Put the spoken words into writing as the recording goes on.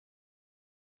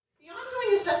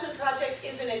assessment project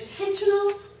is an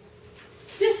intentional,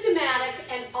 systematic,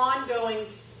 and ongoing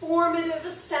formative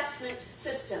assessment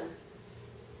system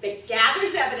that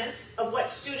gathers evidence of what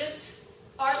students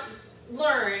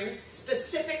learn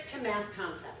specific to math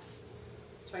concepts.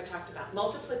 So I talked about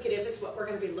multiplicative is what we're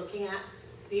going to be looking at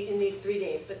in these 3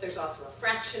 days, but there's also a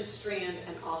fraction strand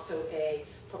and also a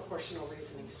proportional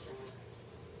reasoning strand.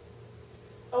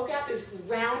 OGAP is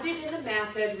grounded in the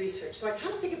math ed research. So I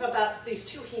kind of think about these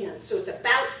two hands. So it's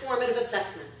about formative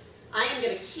assessment. I am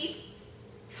going to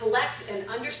collect and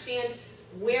understand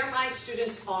where my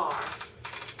students are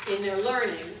in their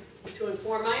learning to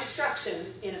inform my instruction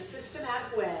in a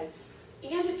systematic way.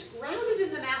 And it's grounded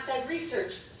in the math ed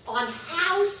research on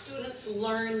how students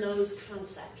learn those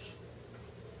concepts.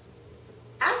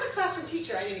 As a classroom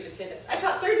teacher, I didn't even say this, I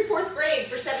taught 3rd and 4th grade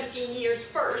for 17 years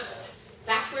first.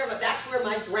 That's where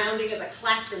my grounding as a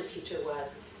classroom teacher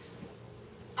was.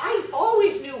 I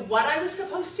always knew what I was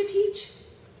supposed to teach,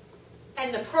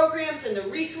 and the programs and the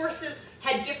resources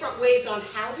had different ways on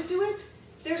how to do it.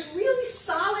 There's really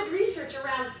solid research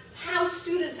around how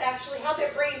students how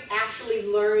their brains actually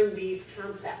learn these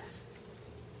concepts.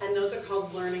 And those are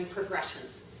called learning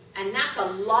progressions. And that's a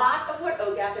lot of what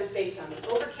OGAP is based on.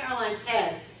 Over Caroline's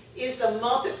head is the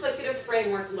multiplicative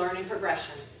framework learning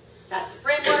progression. That's the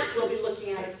framework. We'll be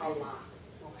looking at it a lot.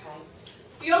 Okay?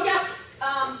 The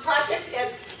OGAP project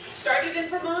has started in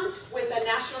Vermont with a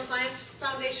National Science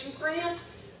Foundation grant.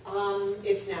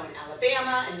 It's now in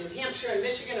Alabama and New Hampshire and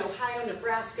Michigan, Ohio,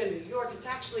 Nebraska, New York. It's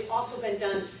actually also been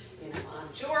done in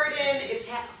Jordan. It's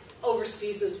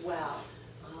overseas as well.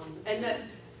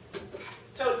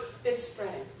 So it's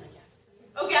spreading, I guess.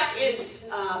 OGAP is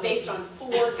based on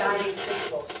 4 guiding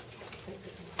principles.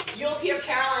 You'll hear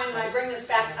Caroline and I bring this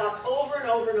back up over and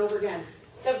over and over again.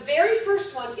 The very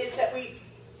first one is that we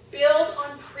build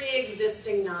on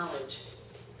pre-existing knowledge.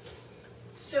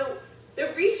 So the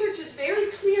research is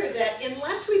very clear that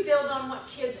unless we build on what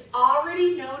kids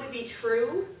already know to be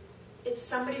true, it's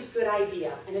somebody's good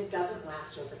idea and it doesn't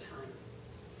last over time.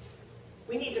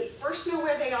 We need to first know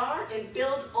where they are and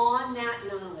build on that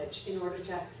knowledge in order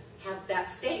to have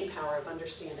that staying power of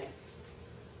understanding.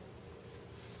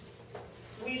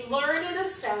 We learn and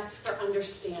assess for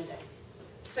understanding.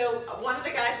 So one of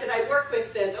the guys that I work with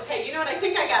says, okay, you know what, I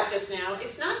think I got this now.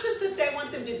 It's not just that they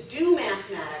want them to do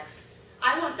mathematics.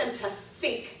 I want them to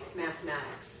think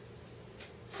mathematics.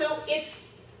 So it's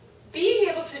being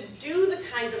able to do the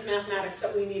kinds of mathematics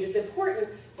that we need is important,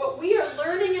 but we are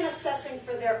learning and assessing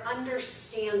for their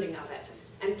understanding of it.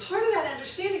 And part of that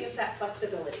understanding is that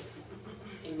flexibility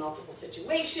in multiple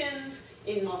situations,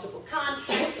 in multiple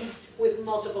contexts, with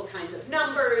multiple kinds of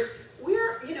numbers.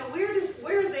 Where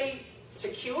are they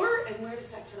secure and where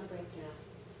does that kind of break down?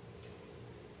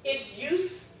 It's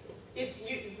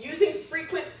using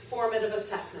frequent formative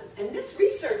assessment. And this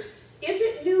research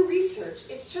isn't new research.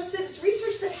 It's just that it's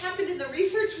research that happened in the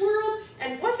research world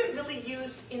and wasn't really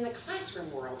used in the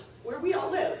classroom world, where we all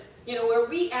live. Where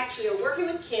we actually are working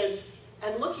with kids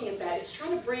and looking at that. It's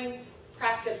trying to bring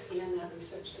practice and that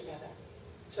research together.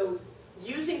 So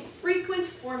using frequent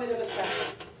formative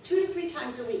assessment, 2 to 3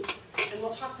 times a week. And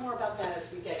we'll talk more about that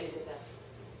as we get into this.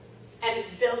 And it's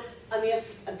built on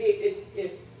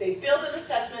they build an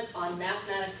assessment on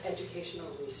mathematics educational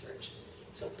research.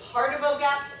 So part of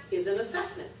OGAP is an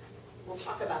assessment. We'll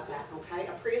talk about that, okay?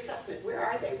 A pre-assessment. Where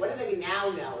are they? What do they now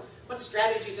know? What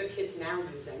strategies are kids now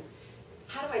using?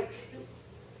 How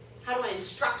do I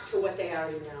instruct to what they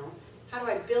already know? How do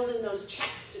I build in those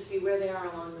checks to see where they are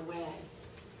along the way?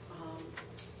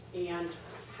 And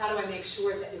how do I make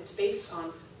sure that it's based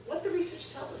on what the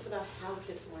research tells us about how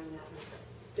kids learn that method,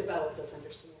 develop those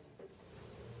understandings?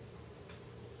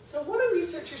 So what do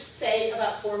researchers say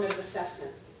about formative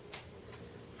assessment?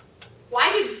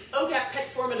 Why did OGAP pick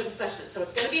formative assessment? So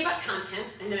it's going to be about content,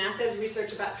 and the math ed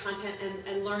research about content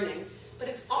and learning, but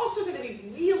it's also going to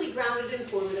be really grounded in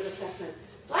formative assessment.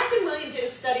 Black and William did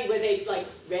a study where they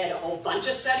read a whole bunch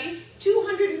of studies,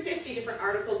 250 different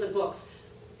articles and books,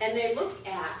 and they looked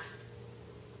at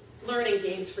learning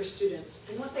gains for students.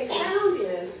 And what they found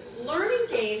is learning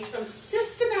gains from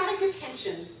systematic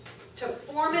attention to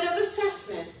formative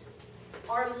assessment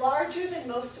are larger than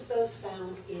most of those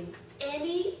found in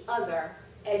any other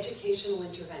educational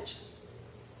intervention.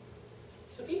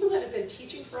 So people that have been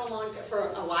teaching for a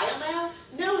while now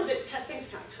know that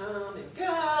things kind of come and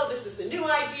go. This is the new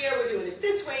idea. We're doing it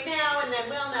this way now, and then,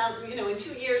 well, now, in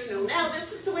 2 years, no, now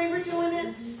this is the way we're doing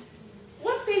it.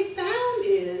 What they found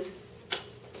is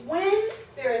when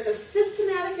there is a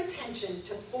systematic attention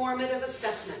to formative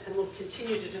assessment, and we'll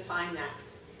continue to define that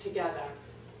together,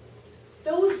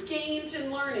 those gains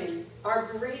in learning are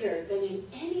greater than in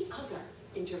any other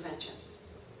intervention.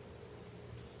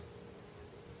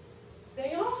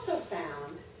 They also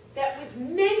found that with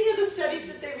many of the studies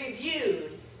that they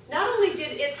reviewed, not only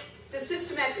did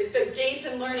the gains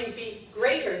in learning be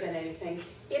greater than anything,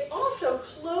 it also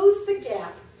closed the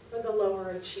gap for the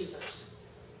lower achievers.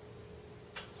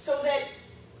 So that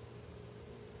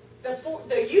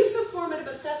the use of formative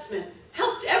assessment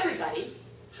helped everybody,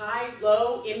 high,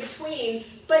 low, in between,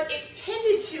 but it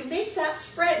tended to make that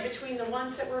spread between the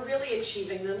ones that were really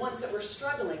achieving and the ones that were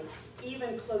struggling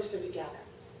even closer together.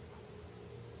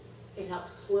 It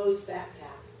helped close that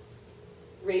gap,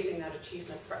 raising that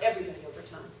achievement for everybody over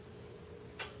time.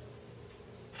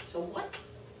 So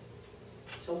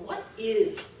what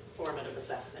is formative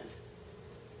assessment?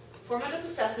 Formative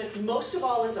assessment, most of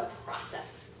all, is a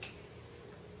process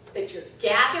that you're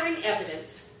gathering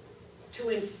evidence to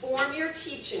inform your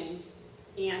teaching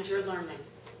and your learning.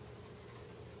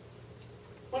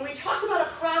 When we talk about a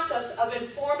process of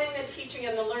informing the teaching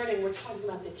and the learning, we're talking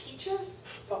about the teacher,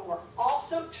 but we're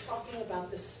also talking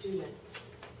about the student.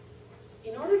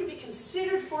 In order to be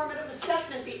considered formative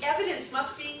assessment, the evidence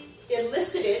must be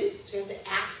elicited, so you have to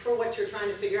ask for what you're trying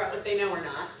to figure out what they know or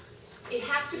not. It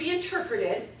has to be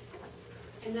interpreted,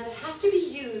 and then it has to be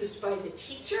used by the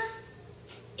teacher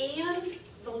and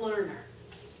the learner.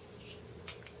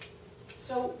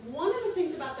 So one of the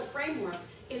things about the framework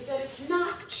is that it's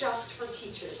not just for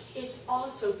teachers, it's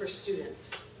also for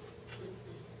students.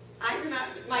 I remember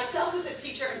myself as a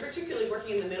teacher, and particularly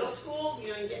working in the middle school,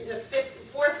 you get into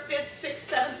 4th, 5th,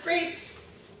 6th, 7th grade,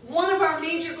 one of our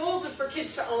major goals is for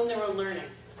kids to own their own learning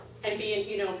and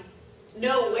be,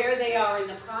 know where they are in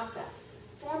the process.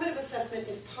 Formative assessment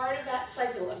is part of that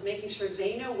cycle of making sure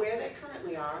they know where they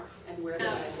currently are and where they're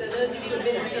going. So those of you who have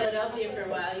been in Philadelphia for a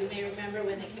while, you may remember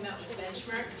when they came out with the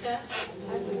benchmark tests,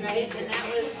 right? And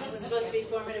that was supposed to be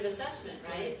formative assessment,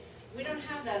 right? We don't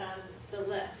have that on the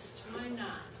list. Why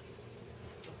not?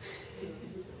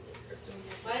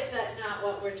 Why is that not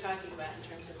what we're talking about in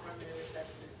terms of formative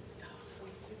assessment?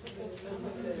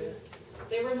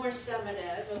 They were more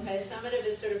summative, okay? Summative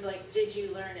is sort of like, did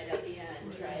you learn it at the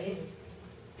end, right?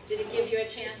 Did it give you a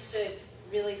chance to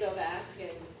really go back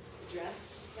and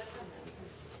address that?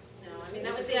 No, I mean,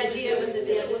 that was the idea, was at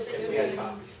the end of 6th grade.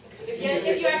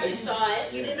 If you actually saw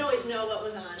it, you didn't always know what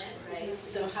was on it, right?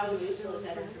 So how useful is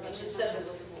that information?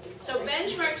 So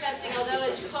benchmark testing, although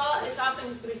it's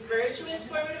often referred to as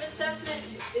formative assessment,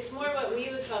 it's more what we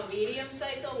would call medium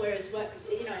cycle, whereas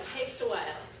it takes a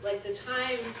while. Like the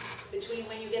time between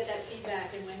when you get that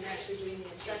feedback and when you're actually doing the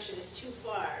instruction is too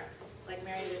far. Like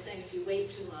Mary was saying, if you wait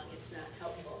too long, it's not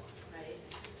helpful, right?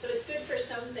 So it's good for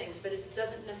some things, but it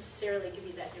doesn't necessarily give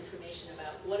you that information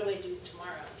about what do I do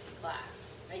tomorrow in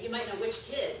class, right? You might know which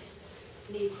kids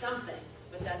need something,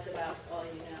 but that's about all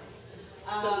you know.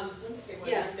 Let me say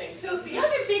one other thing. So the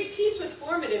other big piece with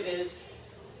formative is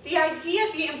the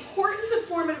importance of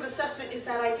formative assessment is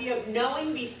that idea of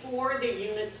knowing before the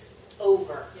unit's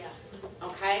over. Yeah.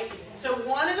 Okay? So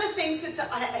one of the things that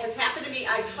has happened to me,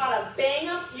 I taught a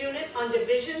bang-up unit on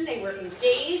division. They were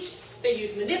engaged. They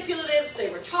used manipulatives. They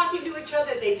were talking to each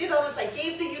other. They did all this. I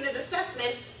gave the unit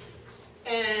assessment,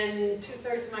 and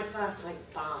 2/3 of my class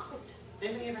bombed.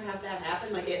 Anybody ever have that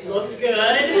happen? Like it looked good,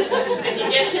 and you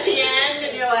get to the end,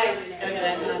 and you're like, okay,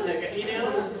 that's not so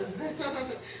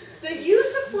good, The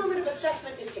use of formative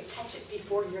assessment is to catch it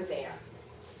before you're there.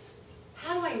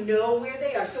 How do I know where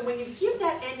they are? So when you give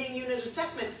that ending unit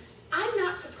assessment, I'm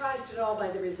not surprised at all by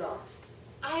the results.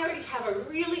 I already have a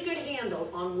really good handle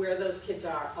on where those kids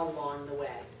are along the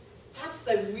way. That's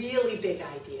the really big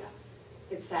idea.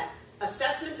 It's that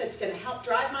assessment that's going to help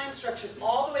drive my instruction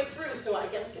all the way through so I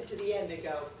get to the end and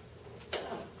go, oh,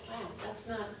 wow, that's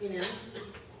not,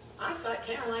 I thought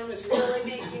Caroline was really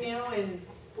big, and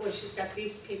boy, she's got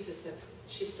these pieces that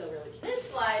she's still really cute.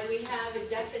 This slide, we have a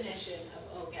definition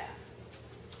of OGAP.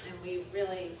 And we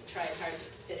really tried hard to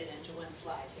fit it into one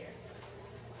slide here.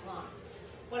 It's long.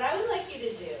 What I would like you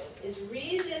to do is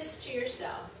read this to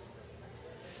yourself,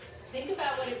 think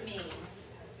about what it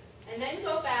means, and then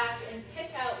go back and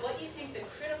pick out what you think the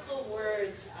critical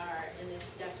words are in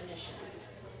this definition.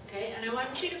 Okay? And I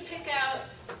want you to pick out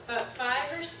about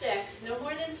 5 or 6, no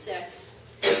more than 6,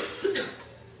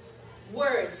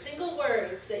 words, single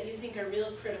words that you think are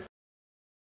real critical.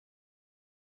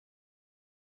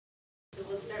 So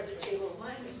we'll start with table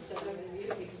 1. So you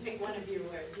can pick one of your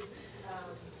words.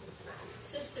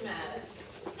 Systematic.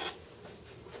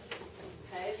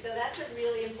 Okay, so that's a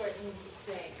really important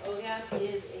thing. OGAP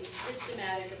is a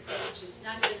systematic approach. It's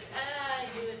not just, I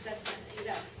do assessment.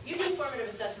 You do formative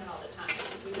assessment all the time.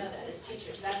 We know that as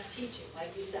teachers. That's teaching,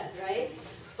 like you said, right?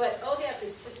 But OGAP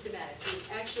is systematic.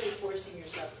 You're actually forcing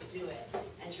yourself to do it.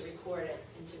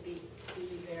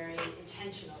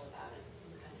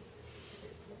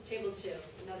 Table 2,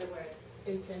 another word.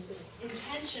 Intentional.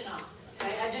 Intentional.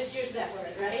 Okay? I just used that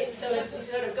word, right? So it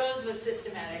sort of goes with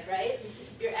systematic, right?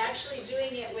 You're actually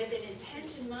doing it with an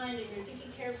intent in mind, and you're thinking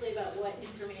carefully about what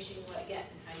information you want to get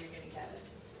and how you're going to get it.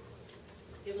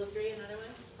 Table 3, another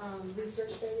one?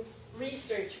 Research-based.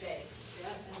 Research-based,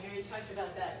 yes, and we already talked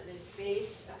about that. It's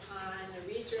based upon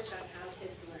the research on how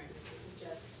kids learn. This isn't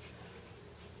just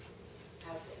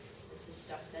out there. This is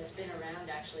stuff that's been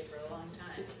around actually for a long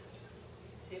time.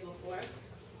 Table 4,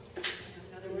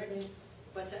 another word?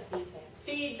 What's that? Feedback.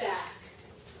 Feedback.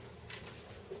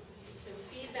 So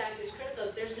feedback is critical.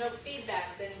 If there's no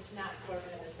feedback, then it's not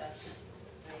formative assessment.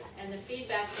 Right? And the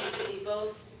feedback needs to be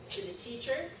both to the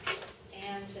teacher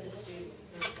and to the student,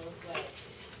 both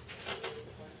ways.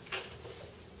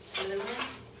 Another one?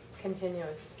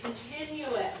 Continuous.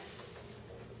 Continuous.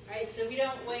 Right? So we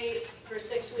don't wait for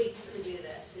 6 weeks to do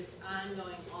this. It's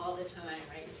ongoing all the time,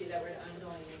 right? You see that word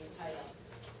ongoing in the title.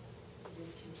 It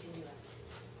is continuous.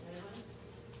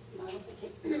 Another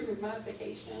one?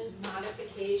 Modification.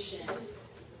 Modification.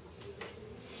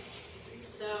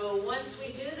 So once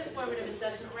we do the formative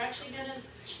assessment, we're actually going to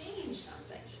change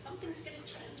something. Something's going to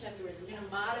change afterwards. We're going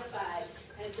to modify,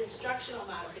 and it's instructional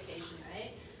modification,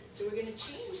 right? So we're going to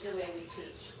change the way we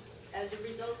teach as a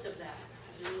result of that,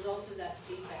 as a result of that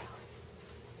feedback.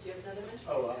 Do you have another one?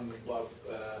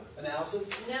 Oh, analysis?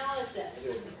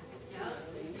 Analysis. Yeah.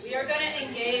 We are going to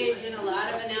engage in a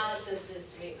lot of analysis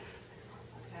this week.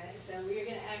 Okay, so we're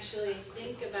going to actually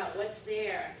think about what's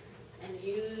there and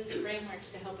use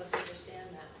frameworks to help us understand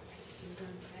that.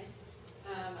 Okay.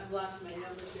 I've lost my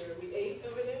numbers here. Are we 8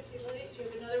 over there? Table 8? Do you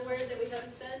have another word that we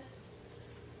haven't said?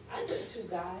 I did to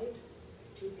guide.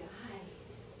 To guide.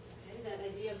 Okay, that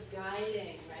idea of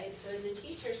guiding, right? So as a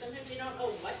teacher, sometimes you don't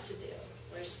know what to do,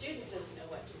 or a student doesn't know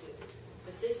what to do.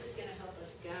 But this is going to help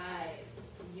us guide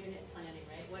in unit planning,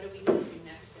 right? What do we need to do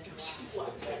next and why?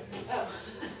 Oh.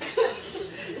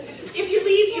 If you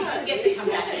leave, you do get to come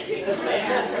back. Table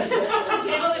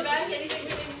the back, anything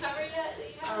we didn't cover yet that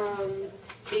you have?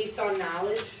 Based on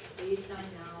knowledge. Based on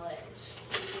knowledge.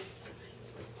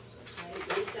 Right?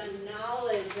 Based on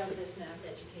knowledge of this math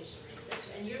education research.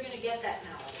 And you're going to get that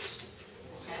knowledge.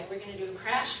 Okay? We're going to do a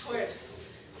crash course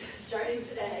starting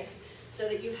today so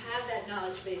that you have that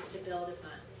knowledge base to build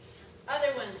upon.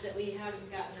 Other ones that we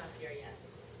haven't gotten up here yet.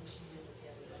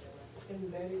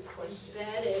 Embedded questions.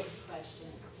 Embedded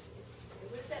questions.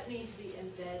 What does that mean to be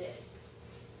embedded?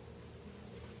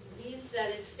 It means that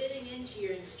it's fitting into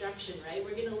your instruction, right?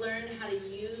 We're going to learn how to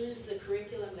use the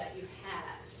curriculum that you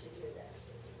have to do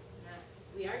this. Now,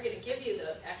 we are going to give you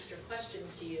the extra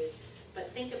questions to use,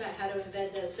 but think about how to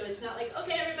embed those. So it's not like,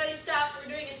 okay, everybody stop, we're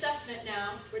doing assessment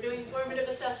now. We're doing formative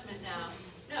assessment now.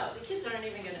 No, the kids aren't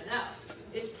even going to know.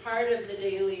 It's part of the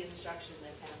daily instruction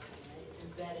that's happening, right? It's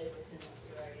embedded within what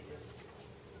you're already doing.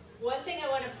 One thing I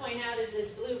want to point out is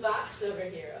this blue box over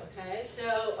here, okay?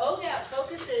 So OGAP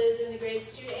focuses in the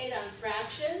grades 2 to 8 on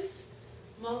fractions,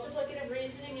 multiplicative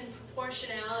reasoning, and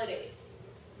proportionality.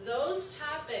 Those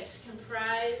topics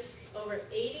comprise over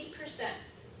 80%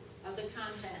 of the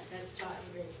content that's taught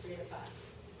in grades 3 to 5.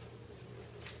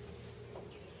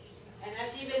 And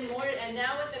that's even more, and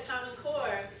now with the Common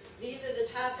Core, these are the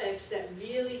topics that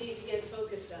really need to get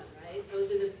focused on, right?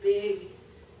 Those are the big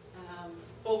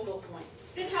focal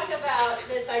points. We're going to talk about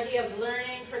this idea of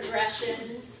learning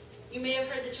progressions. You may have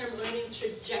heard the term learning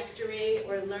trajectory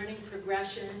or learning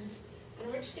progressions.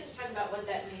 And we're just going to talk about what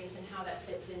that means and how that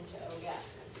fits into OGAP.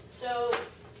 So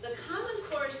the Common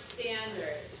Core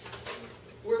standards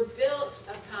were built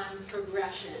upon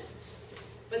progressions.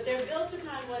 But they're built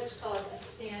upon what's called a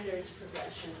standards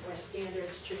progression or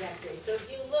standards trajectory. So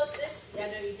if you look, this, I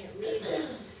know you can't read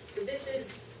this, but this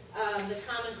is the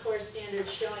Common Core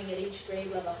standards showing at each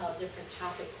grade level how different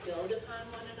topics build upon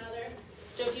one another.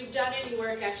 So if you've done any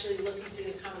work actually looking through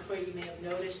the Common Core, you may have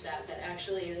noticed that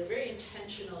actually they're very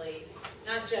intentionally,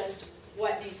 not just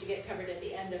what needs to get covered at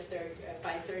the end of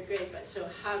by third grade, but so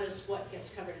how does what gets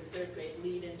covered in third grade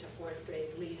lead into fourth grade,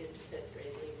 lead into fifth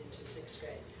grade, lead into sixth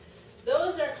grade.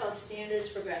 Those are called standards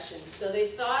progressions. So they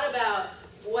thought about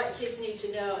what kids need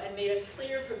to know and made a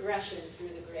clear progression through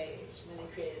the grades when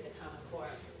they created the Common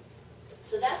Core.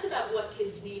 So that's about what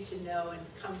kids need to know and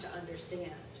come to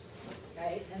understand,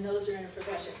 right? And those are in a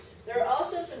progression. There are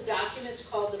also some documents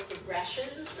called the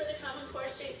progressions for the Common Core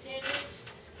state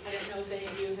standards. I don't know if any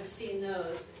of you have seen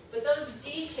those, but those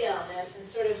detail this and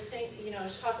sort of think,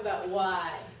 talk about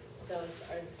why those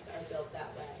are built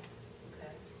that way.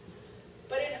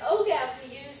 But in OGAP,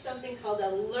 we use something called a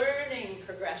learning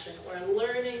progression or a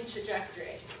learning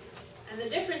trajectory. And the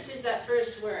difference is that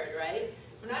first word, right?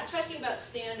 We're not talking about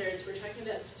standards, we're talking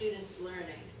about students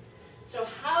learning. So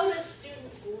how does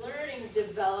students' learning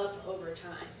develop over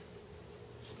time?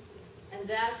 And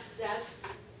that's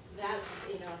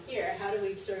here, how do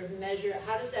we sort of measure,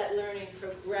 how does that learning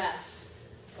progress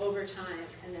over time,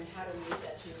 and then how do we use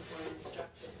that to inform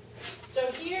instruction?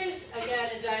 So here's,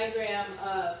 again, a diagram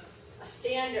of a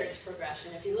standards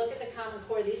progression. If you look at the Common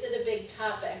Core, these are the big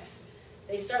topics.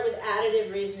 They start with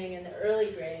additive reasoning in the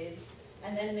early grades,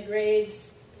 and then in the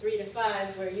grades 3 to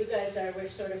 5, where you guys are, we're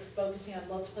sort of focusing on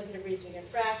multiplicative reasoning and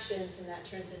fractions, and that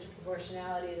turns into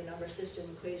proportionality, the number system,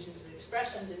 equations, and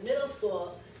expressions in middle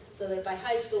school, so that by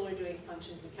high school we're doing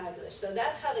functions and calculus. So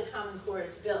that's how the Common Core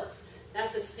is built.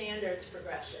 That's a standards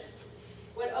progression.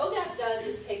 What OGAP does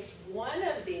is takes one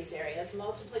of these areas,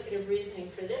 multiplicative reasoning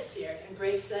for this year, and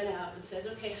breaks that out and says,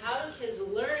 okay, how do kids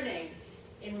learning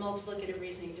in multiplicative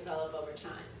reasoning develop over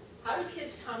time? How do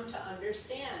kids come to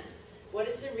understand? What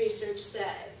does the research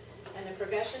say? And the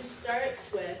progression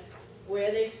starts with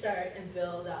where they start and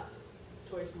build up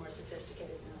towards more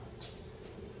sophisticated knowledge.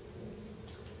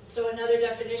 So another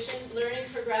definition, learning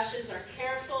progressions are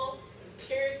careful,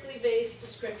 empirically based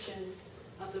descriptions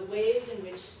of the ways in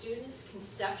which students'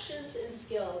 conceptions and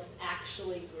skills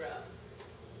actually grow.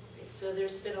 So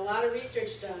there's been a lot of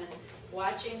research done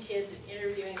watching kids and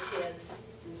interviewing kids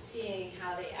and seeing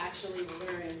how they actually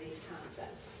learn these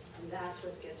concepts. And that's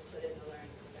what gets put in the learning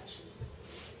progression.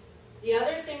 The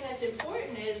other thing that's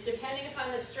important is, depending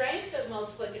upon the strength of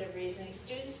multiplicative reasoning,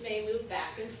 students may move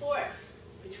back and forth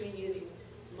between using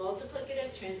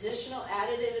multiplicative, transitional,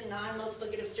 additive, and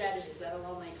non-multiplicative strategies. That'll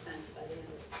all make sense by the end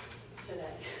of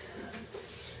today.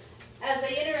 As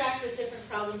they interact with different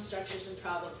problem structures and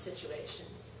problem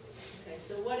situations. Okay,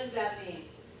 so what does that mean?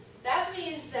 That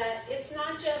means that it's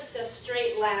not just a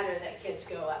straight ladder that kids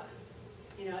go up.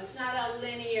 You know, it's not a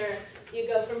linear, you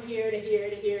go from here to here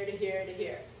to here to here to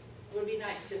here. It would be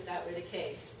nice if that were the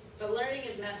case. But learning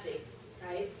is messy,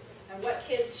 right? And what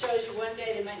kids shows you one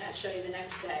day, they might not show you the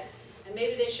next day. And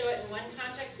maybe they show it in one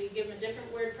context, but you give them a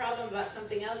different word problem about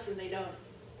something else and they don't.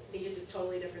 They use a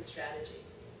totally different strategy.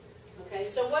 Okay,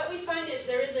 so what we find is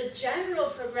there is a general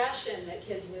progression that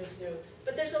kids move through,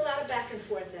 but there's a lot of back and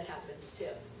forth that happens too.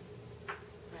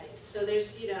 Right, so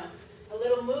there's, you know, a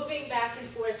little moving back and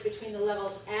forth between the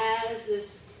levels as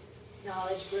this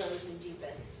knowledge grows and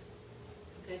deepens.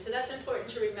 Okay, so that's important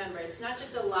to remember. It's not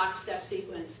just a lockstep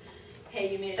sequence.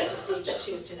 Hey, you made it to stage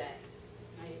 2 today.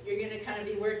 Right? You're going to kind of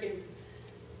be working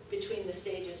between the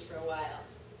stages for a while,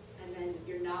 and then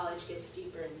your knowledge gets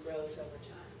deeper and grows over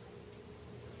time.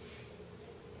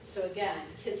 So again,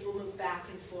 kids will move back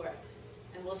and forth,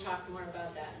 and we'll talk more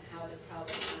about that and how the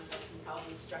problem context and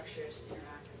problem structures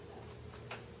interact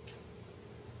with that.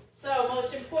 So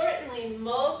most importantly,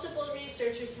 multiple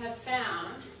researchers have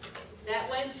found that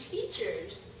when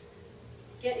teachers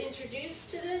get introduced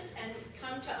to this and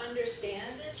come to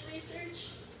understand this research,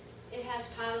 it has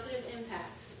positive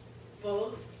impacts,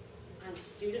 both on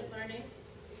student learning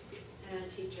and on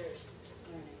teachers'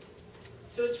 learning.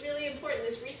 So it's really important.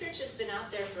 This research has been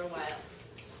out there for a while,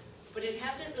 but it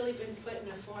hasn't really been put in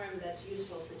a form that's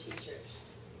useful for teachers.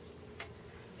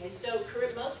 Okay, so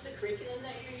most of the curriculum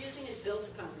that you're using is built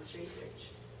upon this research.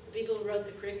 The people who wrote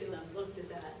the curriculum looked at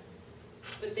that,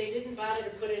 but they didn't bother to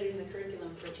put it in the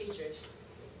curriculum for teachers.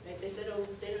 Right? They said, oh,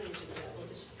 they don't need to do that. We'll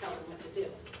just tell them what to do.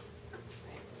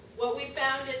 Right? What we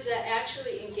found is that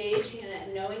actually engaging in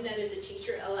that, knowing that as a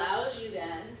teacher allows you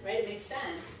then, right, it makes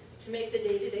sense, to make the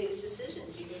day-to-day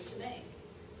decisions you need to make.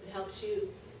 It helps you.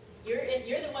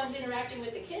 You're the ones interacting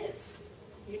with the kids.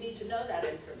 You need to know that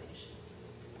information.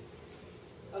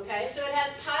 Okay, so it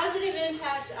has positive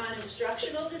impacts on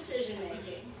instructional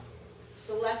decision-making,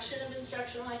 selection of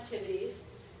instructional activities,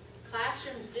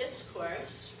 classroom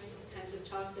discourse, right, kinds of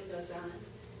talk that goes on,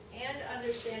 and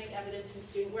understanding evidence in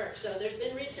student work. So there's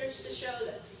been research to show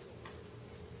this.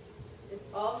 It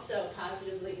also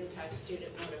positively impacts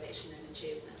student motivation and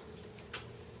achievement.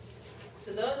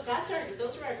 So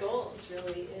those are our goals,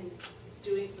 really, in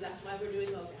doing. That's why we're doing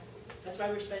OGAP. That's why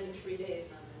we're spending 3 days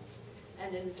on this,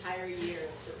 and an entire year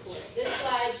of support. This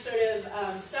slide sort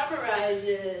of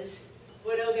summarizes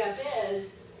what OGAP is.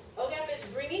 OGAP is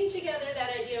bringing together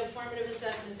that idea of formative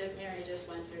assessment that Mary just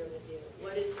went through with you.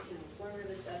 What is,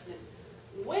 formative assessment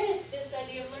with this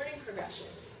idea of learning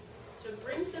progressions. So it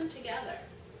brings them together.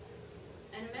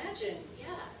 And imagine,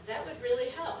 yeah, that would really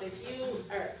help if you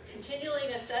are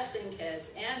continually assessing kids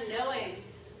and knowing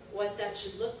what that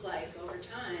should look like over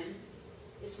time.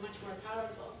 It's much more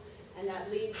powerful, and that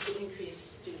leads to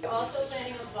increased student. We're also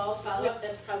planning a fall follow-up.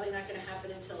 That's probably not going to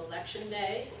happen until election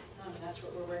day. That's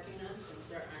what we're working on, since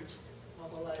there aren't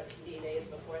a whole lot of PD days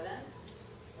before then,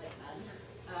 like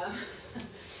none.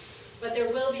 But there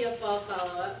will be a fall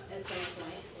follow-up at some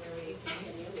point where we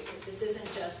continue, because this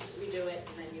isn't just we do it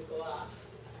and then you go off.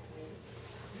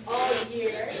 All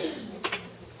year,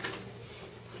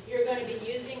 you're going to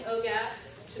be using OGAP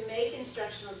to make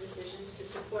instructional decisions to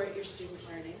support your student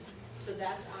learning. So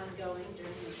that's ongoing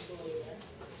during the school year.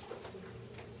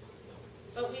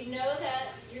 But we know that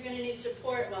you're going to need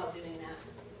support while doing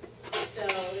that. So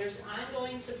there's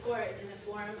ongoing support in the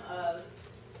form of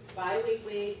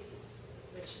bi-weekly,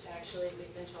 which actually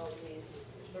we've been told means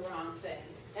the wrong thing.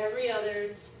 Every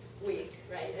other week,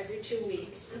 right? Every 2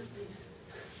 weeks.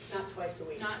 Not twice a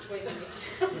week. Not twice a week.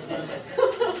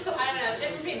 I don't know,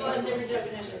 different people have different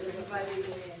definitions of what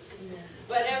bi-weekly means.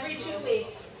 But every 2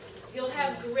 weeks, you'll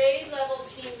have grade level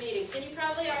team meetings. And you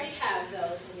probably already have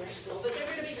those in your school, but they're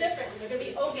going to be different. They're going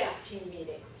to be OGAP team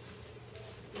meetings,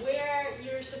 where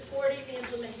you're supporting the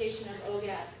implementation of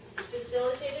OGAP,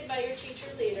 facilitated by your teacher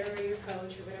leader or your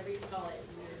coach or whatever you call it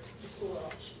in your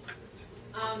school.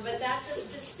 But that's a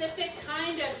specific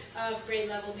kind of grade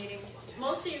level meeting.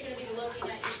 Mostly you're going to be looking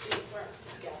at your student work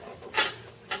together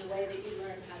and the way that you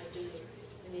learn how to do it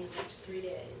in these next 3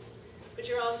 days. But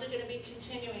you're also going to be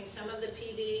continuing some of the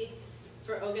PD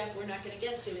for OGAP we're not going to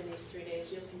get to in these 3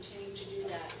 days. You'll continue to do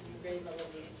that in your grade level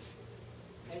meetings.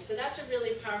 Okay, so that's a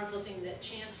really powerful thing, that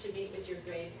chance to meet with your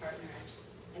grade partners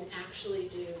and actually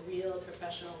do real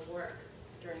professional work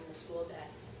during the school day.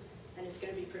 And it's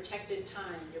going to be protected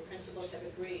time. Your principals have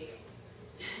agreed.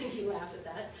 You laugh at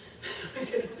that.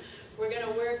 We're going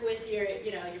to work with your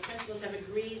principals have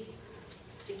agreed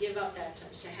to give up that time,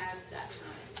 to have that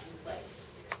time in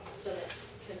place, so that,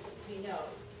 because we know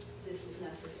this is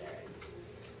necessary.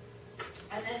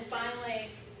 And then finally,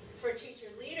 for teacher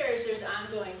leaders, there's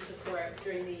ongoing support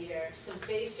during the year, some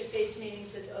face-to-face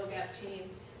meetings with OGAP team,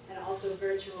 and also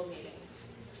virtual meetings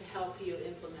to help you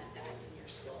implement that in your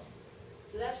schools.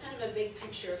 So that's kind of a big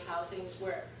picture of how things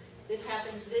work. This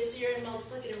happens this year in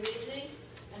multiplicative reasoning,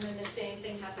 and then the same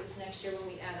thing happens next year when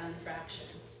we add on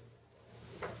fractions.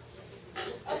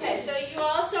 Okay, so you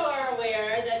also are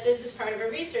aware that this is part of a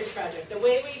research project. The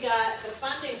way we got the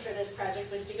funding for this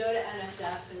project was to go to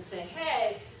NSF and say,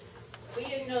 hey,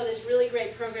 we know this really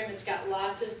great program. It's got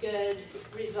lots of good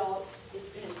results. It's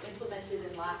been implemented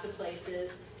in lots of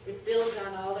places. It builds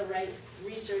on all the right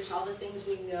research, all the things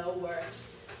we know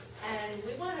works. And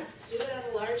we want to do it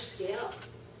on a large scale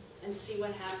and see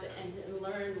what happens and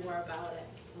learn more about it,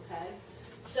 okay?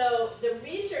 So the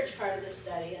research part of the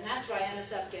study, and that's why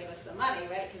NSF gave us the money,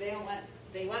 right? Because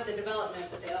they want the development,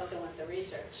 but they also want the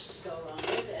research to go along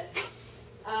with it.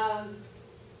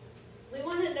 We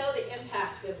want to know the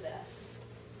impact of this.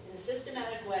 In a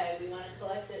systematic way, we want to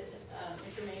collect the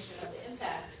information of the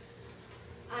impact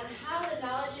on how the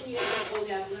knowledge and use of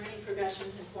OGAP learning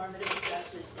progressions and formative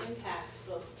assessment impacts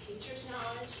both teachers'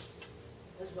 knowledge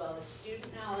as well as student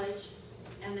knowledge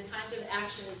and the kinds of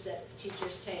actions that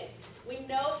teachers take. We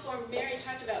know, Mary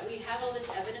talked about, we have all this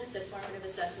evidence that formative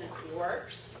assessment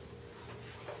works,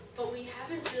 but we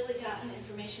haven't really gotten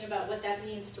information about what that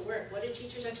means to work. What do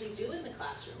teachers actually do in the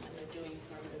classroom when they're doing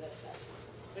formative assessment?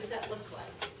 What does that look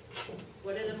like?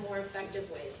 What are the more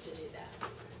effective ways to do that?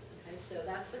 Okay, so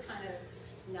that's the kind of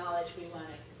knowledge we want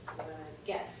to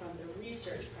get from the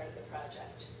research part of the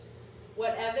project.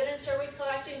 What evidence are we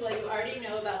collecting? Well, you already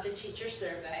know about the teacher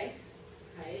survey,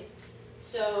 right?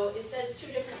 So it says 2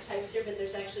 different types here, but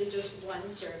there's actually just one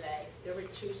survey. There were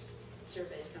 2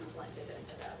 surveys kind of blended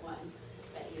into that one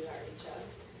that you already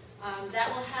took. That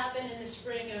will happen in the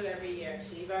spring of every year.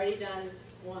 So you've already done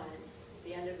one. At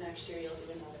the end of next year, you'll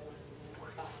do another one.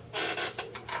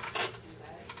 Okay.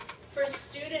 For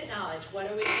student knowledge, what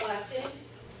are we collecting?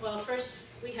 Well, first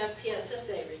we have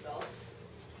PSSA results,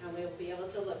 and we'll be able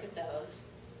to look at those.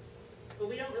 But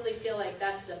we don't really feel like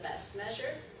that's the best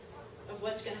measure of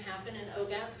what's going to happen in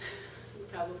OGAP. You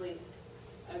probably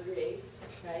agree,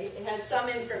 right? It has some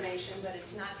information, but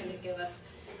it's not going to give us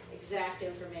exact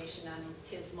information on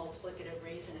kids' multiplicative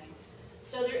reasoning.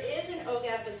 So there is an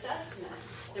OGAP assessment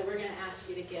that we're going to ask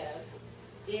you to give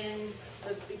in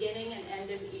the beginning and end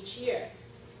of each year.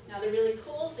 Now the really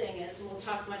cool thing is, and we'll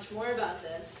talk much more about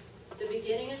this, the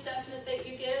beginning assessment that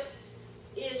you give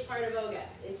is part of OGAP.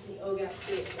 It's the OGAP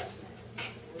pre-assessment.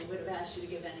 We would have asked you to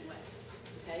give anyways.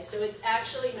 Okay, so it's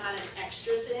actually not an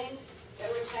extra thing that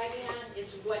we're tagging on.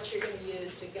 It's what you're going to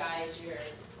use to guide your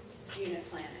unit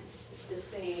planning. It's the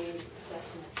same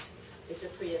assessment. It's a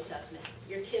pre-assessment.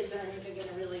 Your kids aren't even going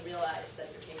to really realize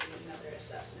that they're taking another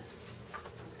assessment.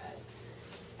 Okay.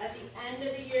 At the end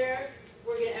of the year,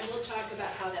 and we'll talk about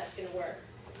how that's going to work.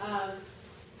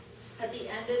 At the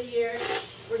end of the year,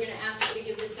 we're going to ask you to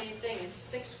give the same thing. It's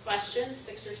 6 questions,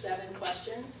 6 or 7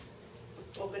 questions.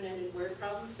 open-ended word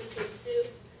problems that kids do.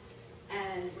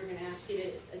 And we're going to ask you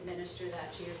to administer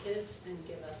that to your kids and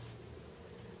give us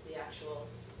the actual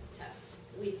tests.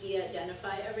 We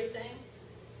de-identify everything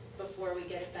before we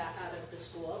get it back out of the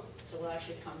school. So we'll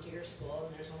actually come to your school,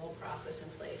 and there's a whole process in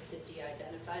place to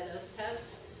de-identify those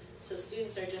tests. So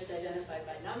students are just identified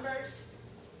by numbers,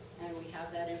 and we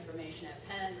have that information at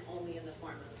Penn only in the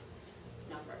form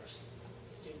of numbers.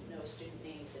 No student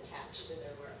names attached to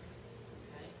their work.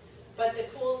 Okay? But the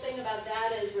cool thing about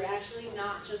that is we're actually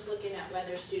not just looking at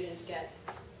whether students get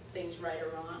things right or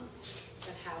wrong,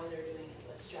 but how they're doing it,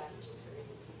 what strategies they're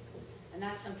using. And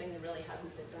that's something that really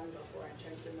hasn't been done before in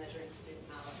terms of measuring student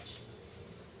knowledge.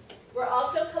 We're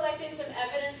also collecting some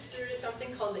evidence through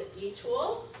something called the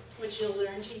e-tool, which you'll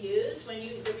learn to use.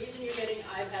 The reason you're getting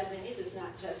iPad minis is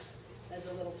not just as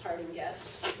a little parting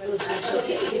gift, but it's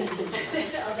actually,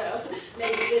 although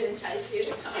maybe it did entice you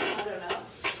to come, I don't know.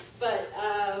 But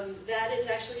that is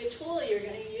actually a tool you're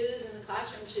going to use in the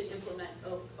classroom to implement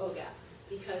OGAP,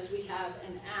 because we have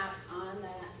an app on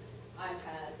that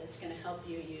iPad that's going to help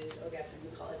you use OGAP,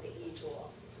 and we call it the e-tool,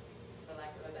 for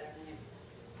lack of a better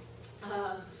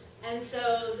name. And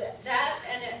so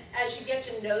as you get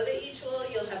to know the e-tool,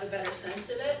 you'll have a better sense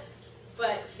of it.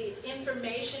 But the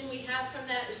information we have from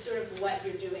that is sort of what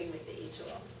you're doing with the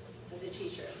e-tool as a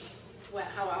teacher.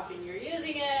 How often you're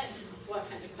using it, what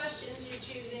kinds of questions you're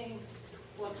choosing,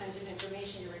 what kinds of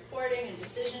information you're recording and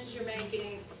decisions you're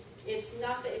making. It's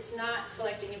not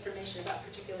collecting information about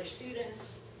particular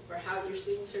students or how your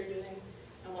students are doing,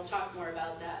 and we'll talk more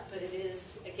about that. But it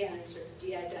is, again, sort of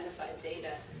de-identified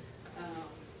data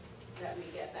that we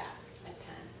get back at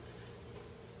Penn.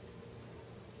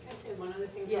 Can I say one other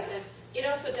thing about Yeah. that? It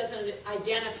also doesn't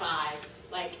identify,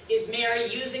 like, is Mary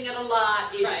using it a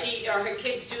lot? Is she, are her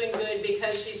kids doing good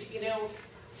because she's,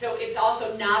 so it's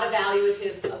also not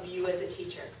evaluative of you as a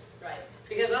teacher. Right.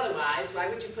 Because otherwise, why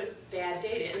would you put bad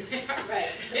data in there? Right.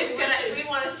 We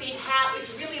want to see how, it's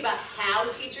really about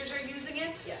how teachers are using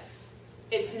it. Yes.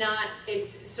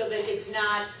 So that it's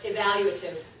not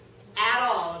evaluative at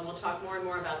all, and we'll talk more and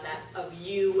more about that, of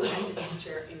you as a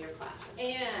teacher in your classroom.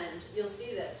 And you'll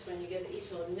see this when you get the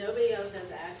e-tool. Nobody else has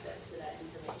access to that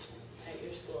information at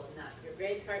your school, not your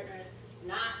grade partners,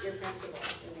 not your principal,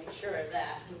 to make sure of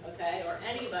that, okay? Or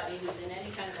anybody who's in any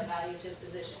kind of evaluative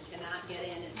position cannot get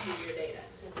in and see your data,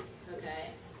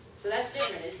 okay? So that's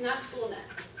different. It's not SchoolNet,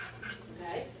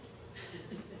 okay?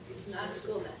 It's not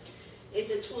SchoolNet.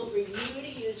 It's a tool for you to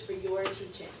use for your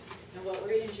teaching. And what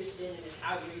we're interested in is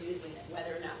how you're using it,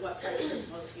 whether or not what parts are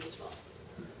most useful.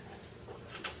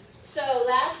 So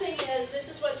last thing is, this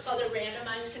is what's called a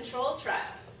randomized control trial,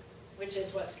 which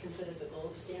is what's considered the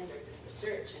gold standard in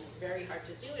research, and it's very hard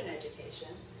to do in education.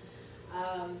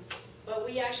 But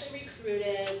we actually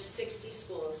recruited 60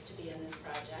 schools to be in this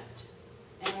project,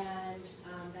 and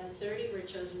then 30 were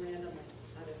chosen randomly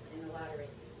in a lottery.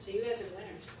 So you guys are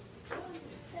winners.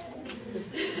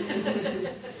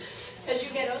 Because you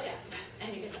get OGAP,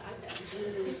 and you get the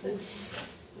iPads.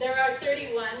 There are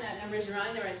 31, that number's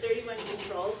wrong, there are 31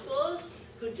 control schools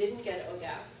who didn't get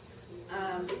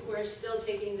OGAP. We're still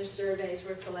taking the surveys,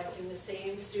 we're collecting the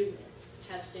same student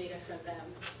test data from them,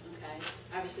 okay?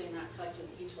 Obviously we're not collecting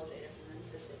the e-tool data from them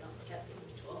because they don't get the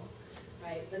e-tool,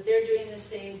 right? But they're doing the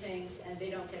same things, and they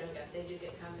don't get OGAP. They do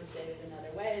get compensated in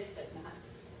other ways, but not,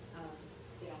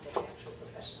 they don't get the actual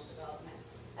professional development.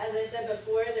 As I said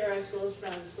before, there are schools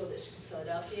from the School District of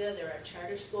Philadelphia, there are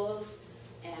charter schools,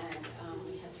 and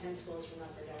we have 10 schools from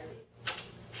Upper Darby.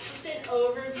 Just an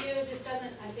overview. This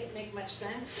doesn't, I think, make much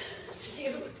sense to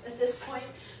you at this point,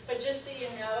 but just so you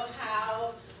know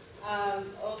how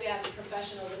OGAP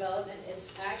professional development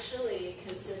is actually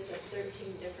consists of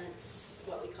 13 different,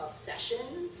 what we call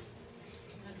sessions.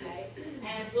 Okay,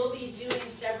 and we'll be doing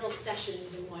several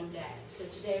sessions in one day. So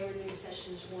today we're doing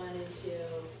sessions 1 and 2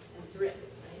 and 3, right?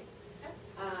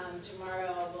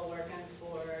 Tomorrow we'll work on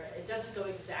 4. It doesn't go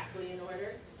exactly in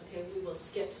order. Okay, we will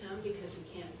skip some because we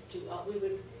can't do all. We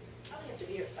would probably have to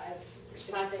be here 5 or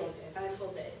 6 days, 5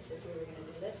 full days if we were going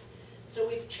to do this. So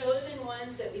we've chosen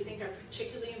ones that we think are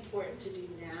particularly important to do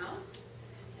now.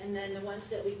 And then the ones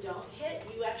that we don't hit,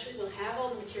 you actually will have all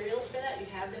the materials for that. You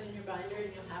have them in your binder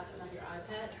and you'll have them on your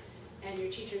iPad. And your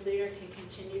teacher leader can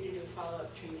continue to do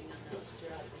follow-up training on those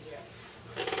throughout the year.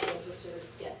 Those will sort of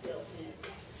get built in.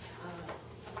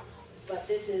 But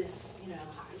this is,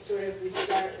 sort of, we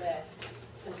start with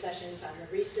some sessions on the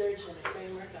research and the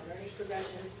framework on learning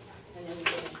progressions, and then we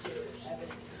get into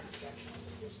evidence and instructional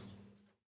decisions.